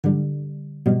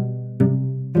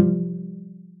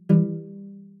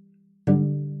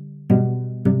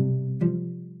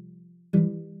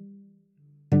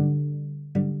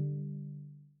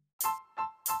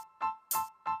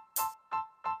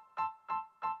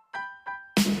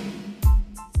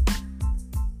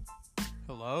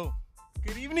Hello.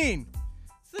 Good evening.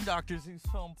 It's the Dr. Zeus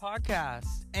Film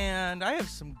Podcast, and I have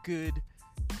some good,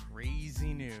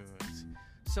 crazy news.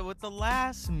 So at the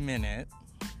last minute,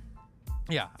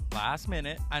 and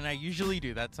I usually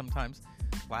do that sometimes,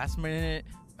 last minute,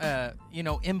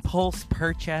 impulse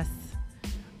purchase,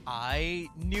 I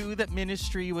knew that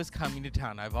Ministry was coming to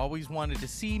town. I've always wanted to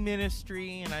see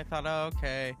Ministry, and I thought,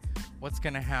 okay, what's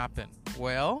going to happen?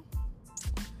 Well,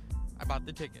 I bought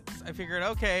the tickets. I figured,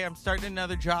 okay, I'm starting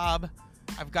another job.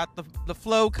 I've got the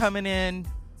flow coming in.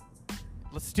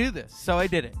 Let's do this. So I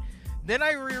did it. Then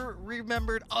I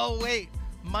remembered, oh, wait,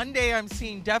 Monday I'm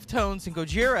seeing Deftones and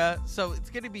Gojira, so it's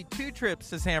going to be 2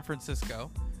 trips to San Francisco.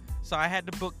 So I had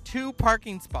to book 2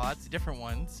 parking spots, different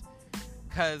ones,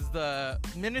 because the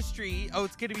Ministry,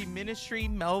 it's going to be Ministry,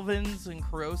 Melvins, and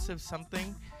Corrosive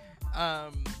something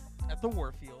at the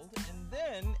Warfield. And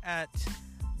then at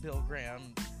Bill Graham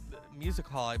Music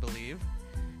Hall, I believe,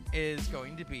 is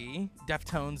going to be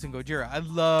Deftones and Gojira. I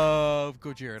love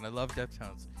Gojira and I love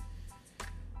Deftones.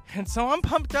 And so I'm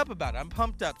pumped up about it. I'm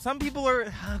pumped up. Some people are,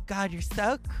 oh, God, you're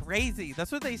so crazy.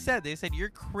 That's what they said. They said, you're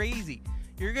crazy.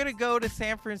 You're going to go to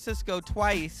San Francisco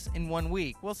twice in 1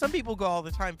 week. Well, some people go all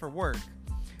the time for work.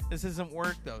 This isn't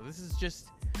work, though. This is just,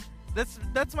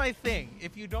 that's my thing.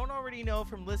 If you don't already know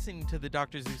from listening to the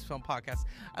Dr. Zeus Film Podcast,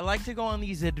 I like to go on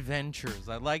these adventures.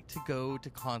 I like to go to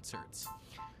concerts.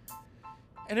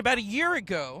 And about a year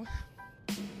ago,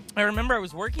 I remember I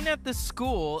was working at this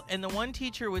school, and the one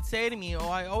teacher would say to me,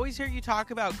 I always hear you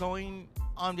talk about going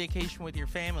on vacation with your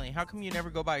family. How come you never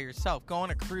go by yourself? Go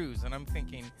on a cruise. And I'm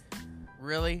thinking,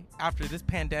 really? After this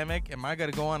pandemic, am I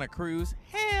going to go on a cruise?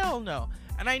 Hell no.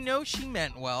 And I know she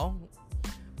meant well,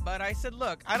 but I said,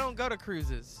 look, I don't go to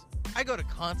cruises. I go to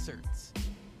concerts.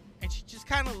 And she just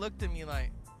kind of looked at me like,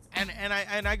 and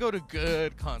I go to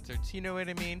good concerts, you know what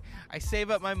I mean? I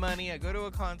save up my money, I go to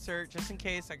a concert just in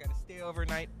case I gotta stay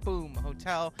overnight, boom,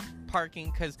 hotel,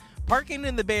 parking, because parking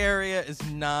in the Bay Area is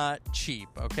not cheap,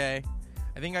 okay?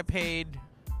 I think I paid,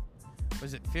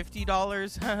 was it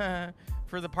 $50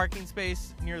 for the parking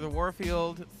space near the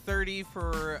Warfield, $30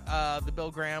 for the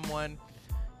Bill Graham one,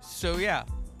 so yeah.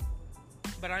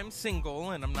 But I'm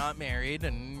single and I'm not married,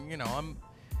 and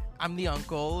I'm the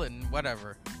uncle and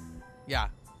whatever, yeah.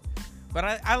 But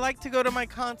I like to go to my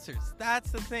concerts.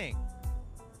 That's the thing.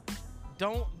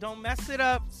 Don't mess it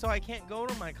up so I can't go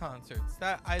to my concerts.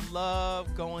 That I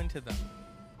love going to them.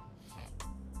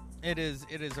 It is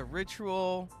a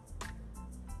ritual.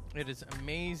 It is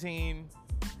amazing.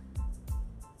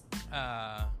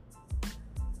 Yeah.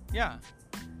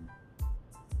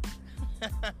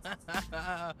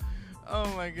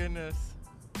 Oh my goodness.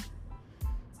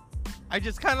 I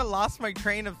just kind of lost my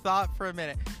train of thought for a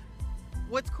minute.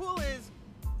 What's cool is,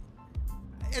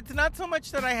 it's not so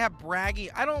much that I have bragging.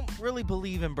 I don't really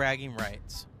believe in bragging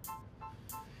rights.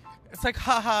 It's like,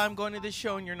 haha, I'm going to this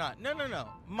show and you're not. No.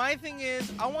 My thing is,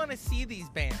 I want to see these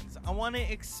bands. I want to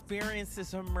experience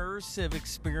this immersive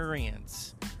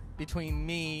experience between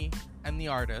me and the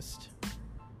artist.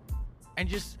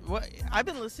 And I've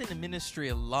been listening to Ministry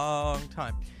a long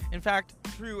time. In fact,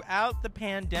 throughout the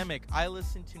pandemic, I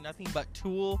listened to nothing but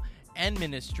Tool and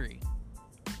Ministry.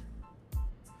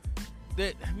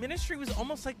 The Ministry was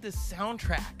almost like this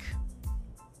soundtrack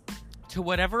to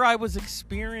whatever I was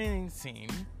experiencing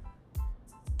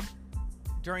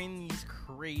during these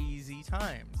crazy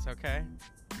times, okay?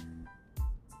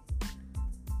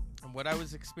 And what I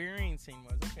was experiencing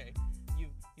was, okay,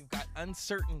 you've got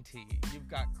uncertainty, you've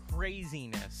got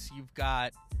craziness, you've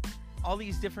got all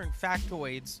these different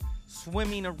factoids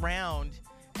swimming around,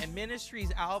 and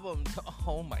Ministry's albums,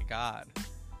 oh my God.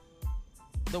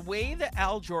 The way that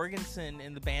Al Jorgensen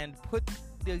and the band put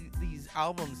these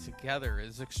albums together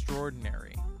is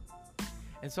extraordinary.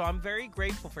 And so I'm very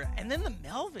grateful for that. And then the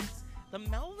Melvins. The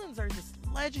Melvins are this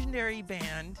legendary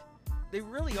band. They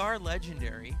really are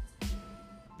legendary.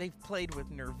 They've played with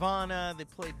Nirvana. They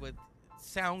played with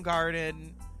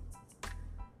Soundgarden.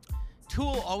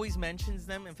 Tool always mentions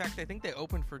them. In fact, I think they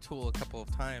opened for Tool a couple of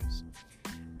times.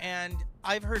 And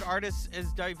I've heard artists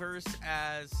as diverse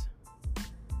as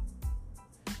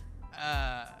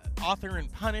Author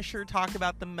and Punisher talk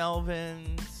about the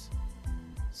Melvins.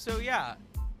 So yeah,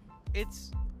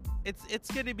 it's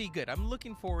gonna be good. I'm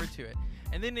looking forward to it.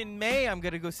 And then in May, I'm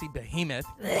gonna go see Behemoth.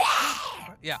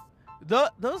 Yeah,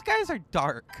 those guys are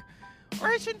dark, or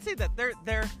I shouldn't say that.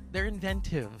 They're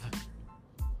inventive,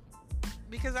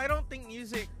 because I don't think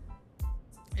music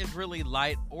is really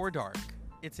light or dark.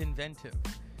 It's inventive,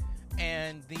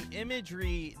 and the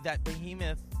imagery that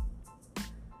Behemoth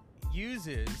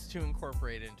uses to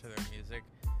incorporate into their music,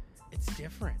 it's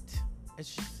different.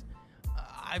 It's just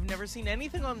I've never seen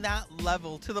anything on that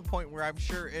level, to the point where I'm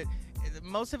sure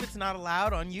most of it's not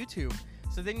allowed on YouTube.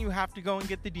 So then you have to go and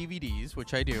get the DVDs,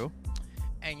 which I do,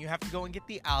 and you have to go and get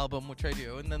the album, which I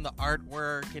do, and then the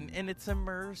artwork, and it's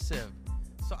immersive.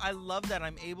 So I love that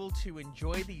I'm able to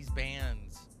enjoy these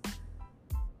bands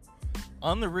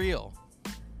on the real,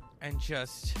 and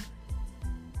just,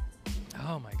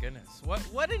 oh my goodness,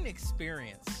 what an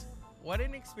experience. What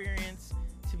an experience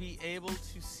to be able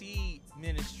to see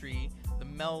Ministry, the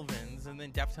Melvins, and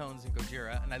then Deftones and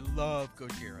Gojira. And I love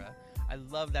Gojira. I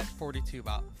love that Fortitude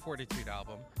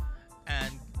album.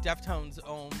 And Deftones,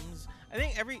 Ohms. I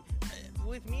think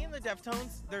with me and the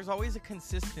Deftones, there's always a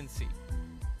consistency.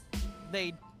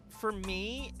 For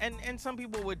me, and some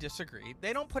people would disagree,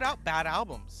 they don't put out bad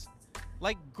albums.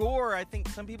 Like Gore, I think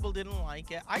some people didn't like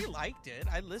it. I liked it.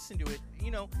 I listened to it. You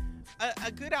know,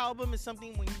 a good album is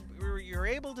something when you're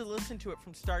able to listen to it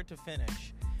from start to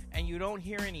finish, and you don't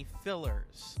hear any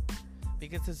fillers,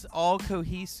 because it's all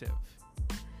cohesive.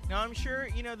 Now, I'm sure,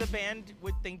 you know, the band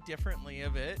would think differently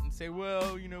of it and say,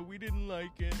 well, you know, we didn't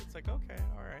like it. It's like, okay,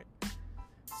 all right.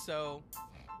 So,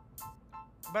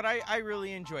 but I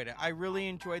really enjoyed it. I really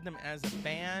enjoyed them as a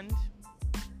band,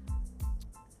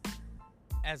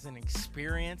 as an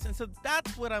experience. And so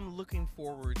that's what I'm looking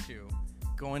forward to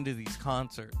going to these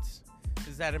concerts,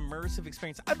 is that immersive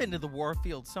experience. I've been to the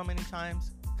Warfield so many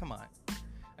times. Come on.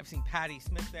 I've seen Patti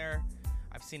Smith there.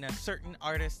 I've seen a certain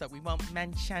artist that we won't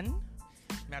mention,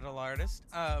 metal artist.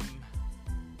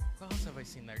 Who else have I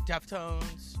seen there?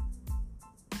 Deftones.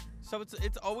 So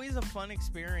it's always a fun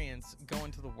experience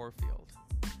going to the Warfield.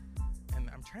 And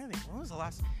I'm trying to think, when was the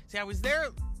last? See, I was there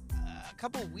a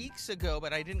couple weeks ago,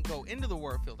 but I didn't go into the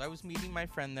Warfield. I was meeting my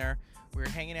friend there. We were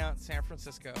hanging out in San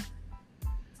Francisco.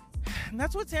 And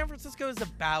that's what San Francisco is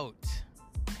about.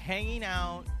 Hanging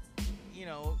out, you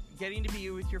know, getting to be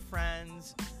with your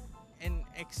friends and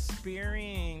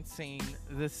experiencing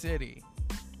the city.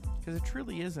 Because it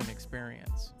truly is an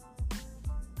experience.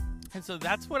 And so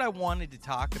that's what I wanted to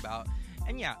talk about.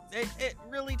 And yeah, it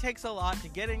really takes a lot to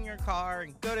get in your car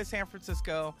and go to San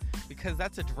Francisco, because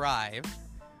that's a drive.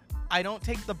 I don't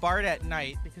take the BART at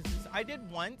night, because I did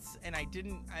once and I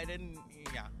didn't,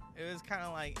 yeah. It was kind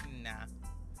of like, nah,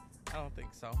 I don't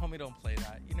think so. Homie, don't play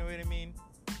that. You know what I mean?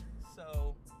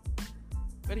 So,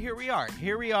 but here we are.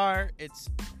 It's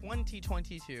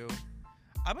 2022.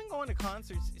 I've been going to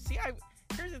concerts. See,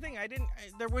 here's the thing.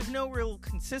 There was no real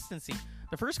consistency.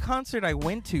 The first concert I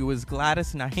went to was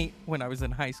Gladys Knight when I was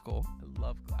in high school. I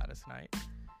love Gladys Knight.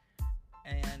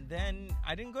 And then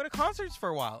I didn't go to concerts for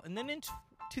a while. And then in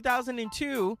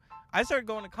 2002, I started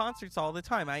going to concerts all the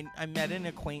time. I met an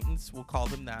acquaintance, we'll call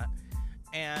them that.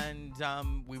 And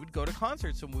we would go to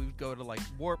concerts, and we would go to like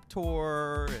Warped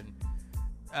Tour and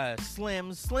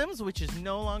Slims, which is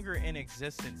no longer in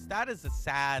existence. That is a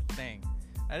sad thing.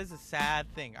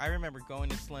 I remember going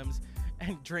to Slims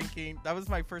and drinking. That was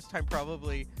my first time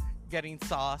probably getting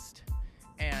sauced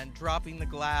and dropping the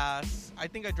glass. I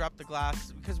think I dropped the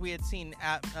glass because we had seen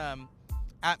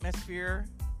Atmosphere.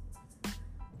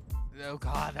 Oh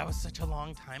God, that was such a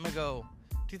long time ago.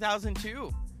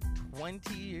 2002,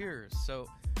 20 years. So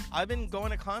I've been going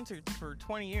to concerts for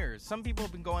 20 years. Some people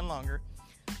have been going longer.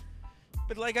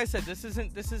 But like I said, this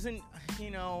isn't, you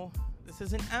know, this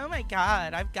isn't, oh my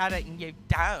God, I've got it and you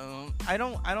don't. I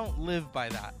don't live by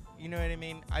that. You know what I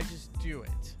mean? I just do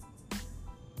it.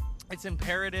 It's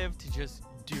imperative to just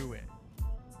do it.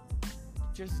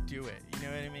 Just do it. You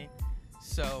know what I mean?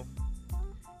 So,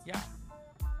 yeah.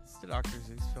 It's the Dr.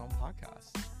 Zeus Film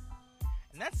Podcast.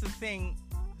 And that's the thing.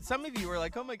 Some of you are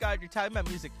like, oh my God, you're talking about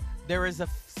music. There is a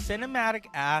cinematic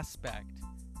aspect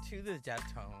to the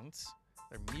Deftones.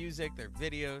 Their music, their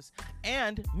videos,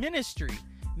 and Ministry.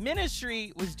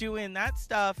 Ministry was doing that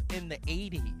stuff in the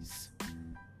 80s.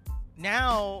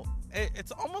 Now,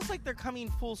 it's almost like they're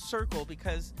coming full circle,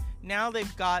 because now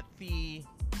they've got they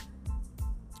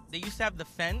used to have the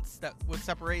fence that would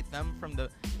separate them from the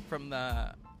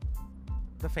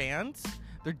fans.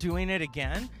 They're doing it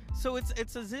again. So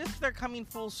it's as if they're coming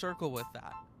full circle with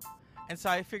that. And so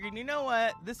I figured, you know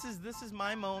what? This is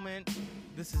my moment.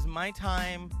 This is my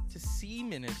time to see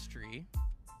Ministry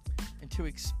and to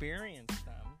experience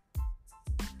them,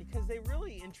 because they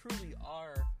really and truly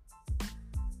are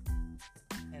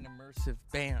an immersive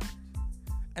band.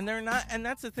 And they're not, and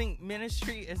that's the thing,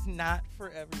 Ministry is not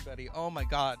for everybody. Oh my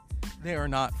God, they are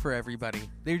not for everybody.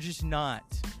 They're just not.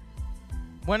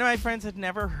 One of my friends had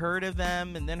never heard of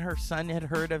them, and then her son had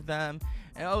heard of them,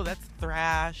 and oh, that's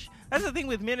thrash. That's the thing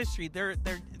with Ministry.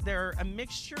 They're a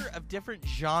mixture of different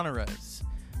genres,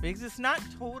 because it's not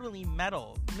totally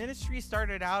metal. Ministry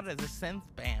started out as a synth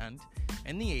band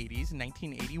in the 80s, in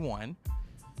 1981.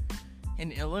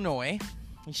 in Illinois,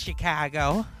 in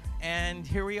Chicago, and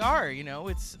here we are.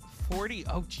 It's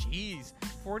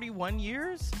 41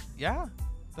 years, yeah,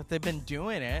 that they've been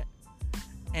doing it.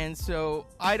 And so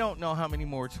I don't know how many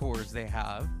more tours they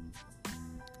have.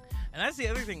 And that's the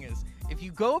other thing is, if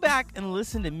you go back and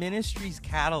listen to Ministry's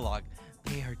catalog,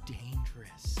 they are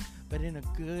dangerous, but in a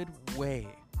good way.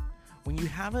 When you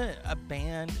have a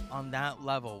band on that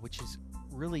level, which is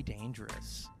really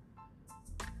dangerous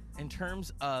in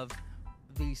terms of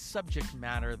the subject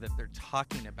matter that they're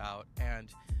talking about and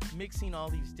mixing all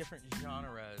these different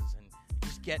genres and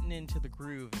just getting into the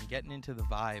groove and getting into the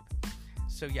vibe.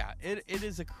 So yeah, it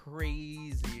is a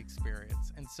crazy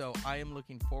experience. And so I am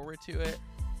looking forward to it.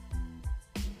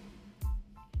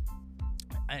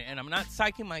 And I'm not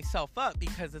psyching myself up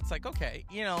because it's like, okay,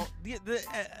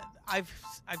 I've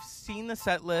seen the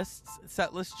set list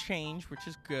change, which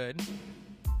is good.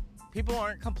 People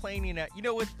aren't complaining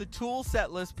with the Tool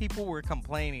set list, people were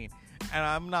complaining, and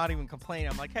I'm not even complaining.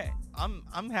 I'm like, hey,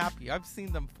 I'm happy. I've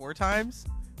seen them 4 times,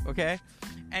 okay?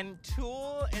 And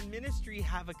Tool and Ministry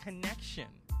have a connection.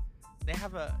 They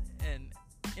have an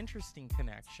interesting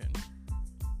connection.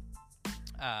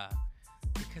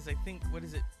 Because I think, what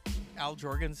is it? Al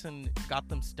Jorgensen got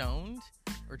them stoned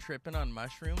or tripping on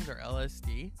mushrooms or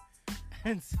LSD.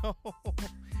 And so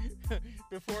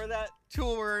before that,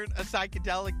 Tool were a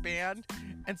psychedelic band.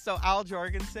 And so Al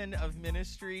Jorgensen of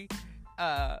Ministry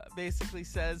basically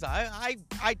says, I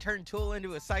turned Tool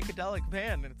into a psychedelic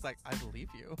band. And it's like, I believe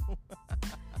you.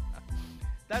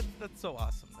 That's so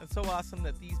awesome. It's so awesome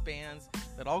that these bands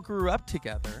that all grew up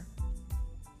together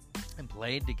and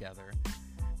played together,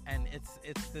 and it's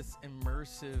this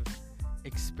immersive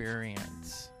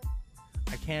experience.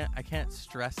 I can't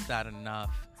stress that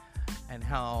enough, and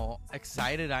how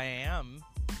excited I am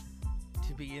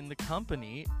to be in the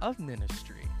company of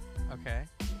Ministry. Okay,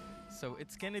 so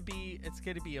it's gonna be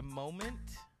a moment,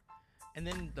 and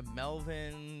then the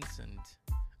Melvins, and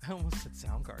I almost said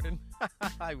Soundgarden.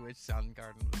 I wish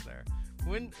Soundgarden was there.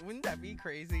 Wouldn't that be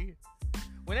crazy?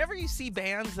 Whenever you see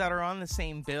bands that are on the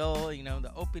same bill,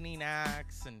 the opening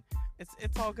acts, and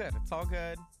it's all good. It's all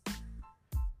good.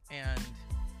 And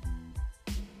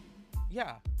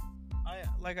yeah,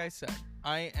 like I said,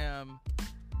 I am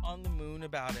on the moon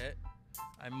about it.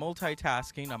 I'm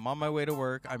multitasking. I'm on my way to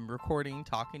work. I'm recording,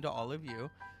 talking to all of you.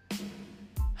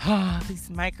 These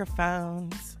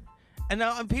microphones. And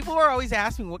now people are always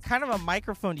asking what kind of a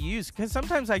microphone to use, because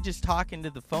sometimes I just talk into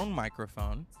the phone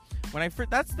microphone.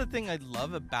 That's the thing I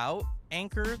love about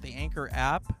Anchor, the Anchor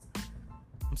app.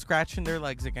 I'm scratching their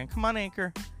legs again. Come on,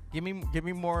 Anchor, give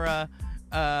me more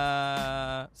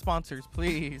sponsors,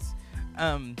 please.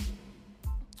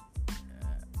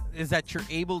 Is that you're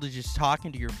able to just talk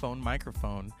into your phone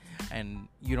microphone, and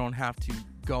you don't have to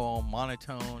go all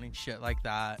monotone and shit like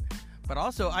that. But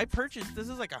also, I purchased, this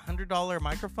is like $100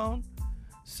 microphone,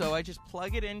 so I just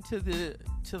plug it into the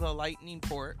lightning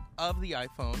port of the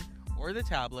iPhone or the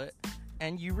tablet,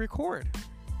 and you record.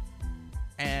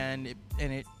 And it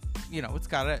it's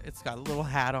got a little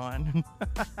hat on.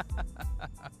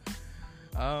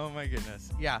 Oh my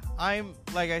goodness. Yeah,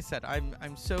 like I said,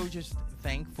 I'm so just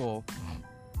thankful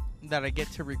that I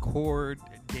get to record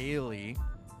daily.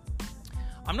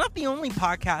 I'm not the only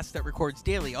podcast that records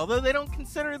daily, although they don't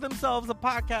consider themselves a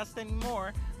podcast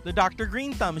anymore. The Dr.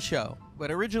 Green Thumb Show, but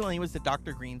originally it was the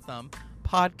Dr. Green Thumb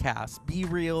podcast. Be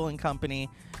Real and Company,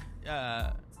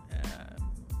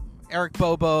 Eric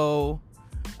Bobo.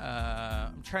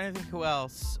 I'm trying to think who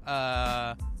else.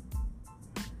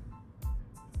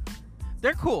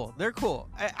 They're cool.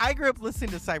 I grew up listening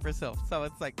to Cypress Hill, so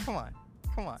it's like, come on,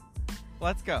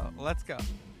 let's go.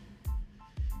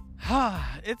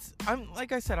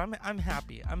 Like I said, I'm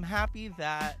happy. I'm happy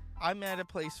that I'm at a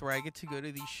place where I get to go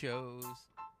to these shows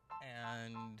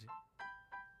and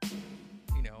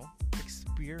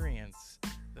experience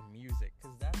the music,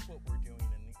 because that's what we're doing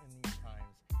in these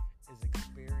times, is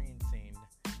experiencing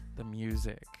the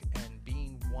music and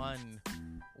being one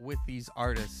with these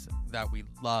artists that we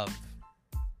love.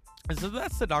 And so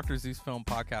that's the Dr. Zeus Film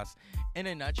Podcast in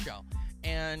a nutshell.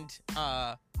 And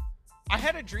I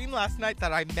had a dream last night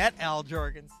that I met Al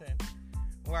Jorgensen,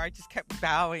 where I just kept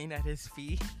bowing at his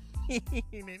feet. And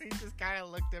he just kind of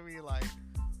looked at me like,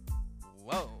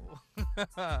 whoa.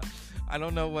 I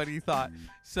don't know what he thought.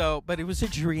 But it was a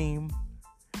dream,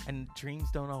 and dreams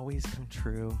don't always come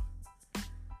true,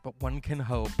 but one can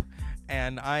hope.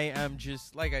 And I am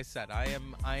just, like I said, I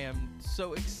am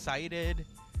so excited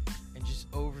and just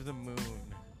over the moon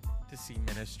to see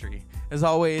Ministry. As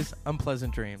always,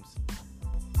 unpleasant dreams.